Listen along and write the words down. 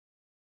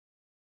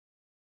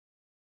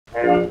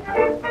There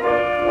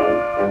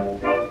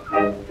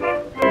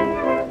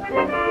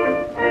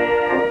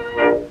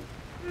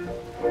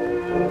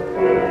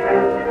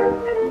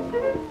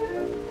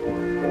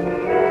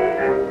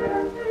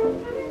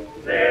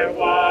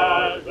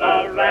was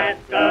a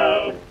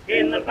rascal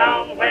in the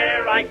town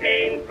where I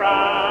came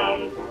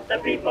from. The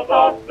people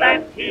thought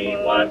that he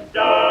was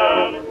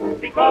dumb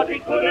because he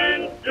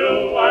couldn't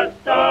do a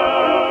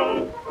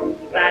sum.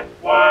 That's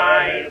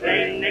why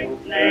they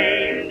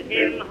nicknamed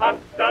him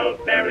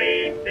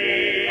Huckleberry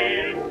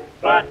Finn.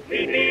 But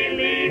he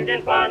believed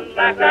in fun,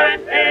 laughed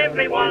at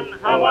everyone.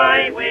 How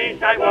I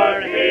wish I were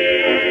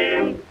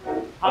him.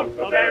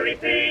 Huckleberry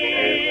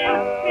Finn,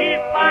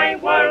 if I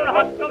were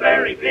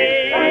Huckleberry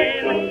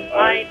Finn,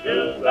 I'd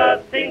do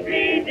the things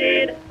he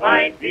did,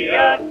 I'd be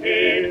a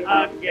kid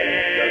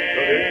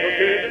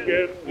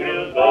again.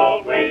 You'll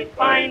always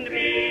find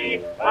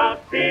me out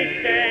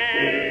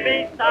fishing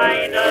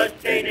beside a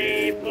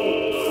shady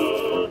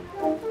pool,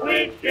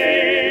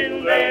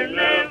 wishing there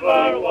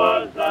never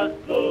was a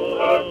school.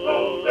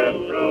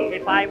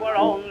 If I were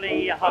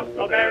only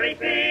Huckleberry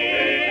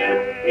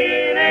Finn,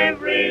 in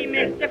every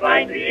mischief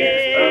I'd be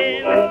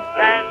in,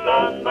 and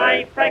on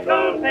my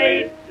freckled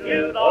face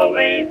you'd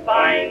always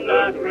find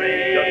a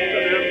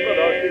grin.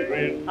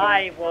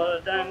 I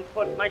wouldn't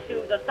put my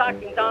shoes or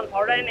stockings on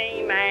for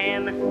any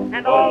man,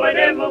 and all I'd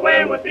ever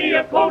wear would be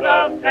a coat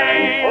of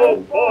tan. Oh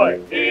boy!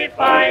 If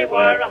I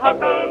were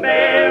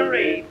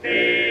Huckleberry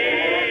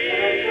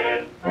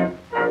Finn.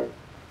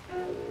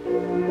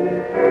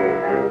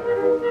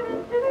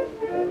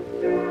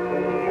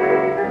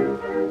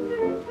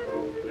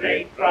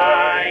 They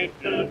tried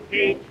to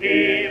teach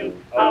him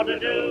how to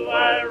do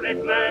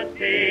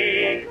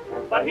arithmetic,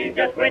 but he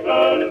just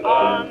whittled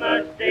on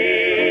a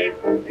stick.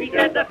 He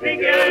said the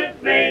figures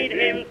made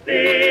him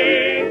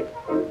sick.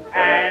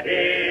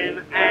 Adding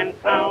and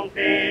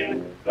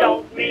counting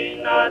don't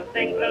mean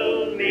nothing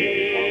to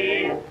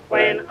me.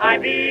 When I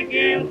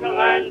begin to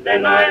learn,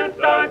 then I'll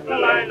start to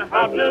learn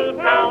how to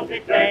count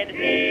it, said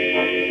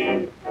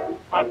he.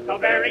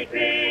 Huckleberry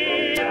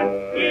Finn,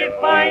 if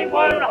I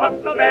were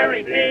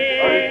Huckleberry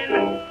Finn,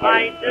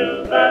 I'd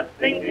do the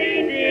things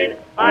he did,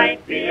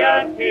 I'd be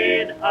a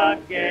kid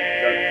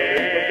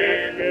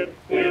again.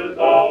 You'll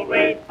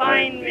always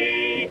find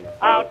me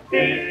out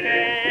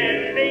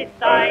fishing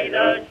beside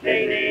a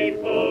shady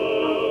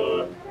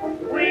pool,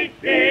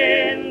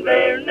 wishing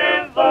there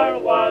never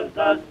was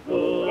a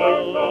school.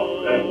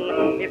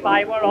 If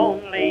I were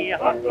only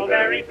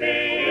Huckleberry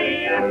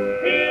Finn,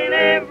 in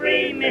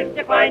every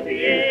mischief I'd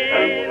be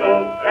in,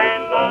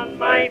 and on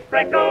my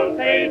freckled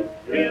face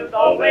you'd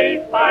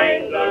always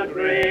find a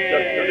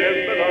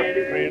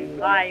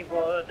grin. I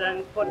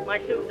wouldn't put my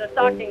shoes or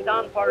stockings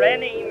on for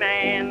any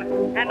man,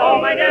 and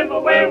all I'd ever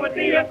wear would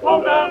be a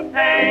coat of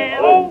tan.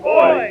 Oh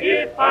boy!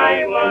 If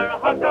I were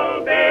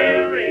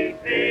Huckleberry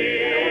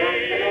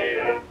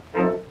Finn.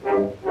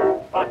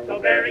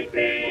 Huckleberry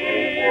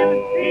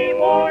Finn, he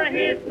wore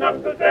his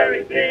knuckles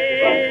very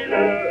thin.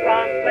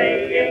 From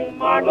playing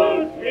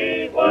marbles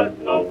he was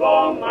no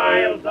 4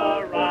 miles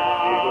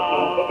around.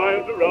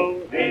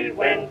 He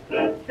went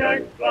to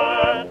church,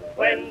 but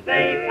when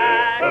they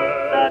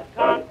passed the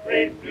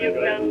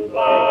contribution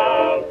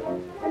box,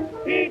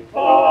 he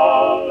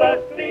fall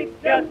asleep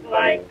just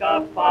like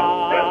a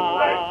fox.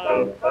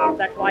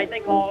 That's why they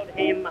called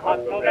him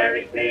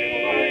Huckleberry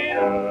Finn.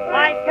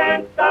 I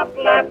can't stop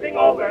laughing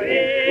over him.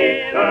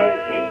 He'd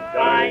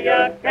try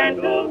a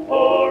candle,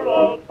 poor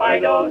old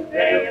Fido's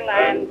tail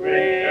and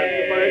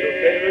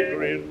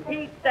grin.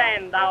 He'd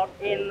stand out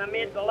in the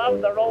middle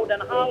of the road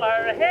and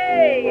holler,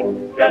 hey,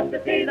 just to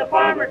see the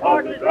farmer's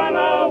horses run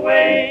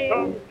away.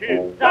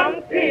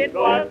 Some kid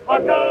was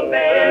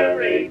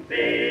Huckleberry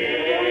Finn.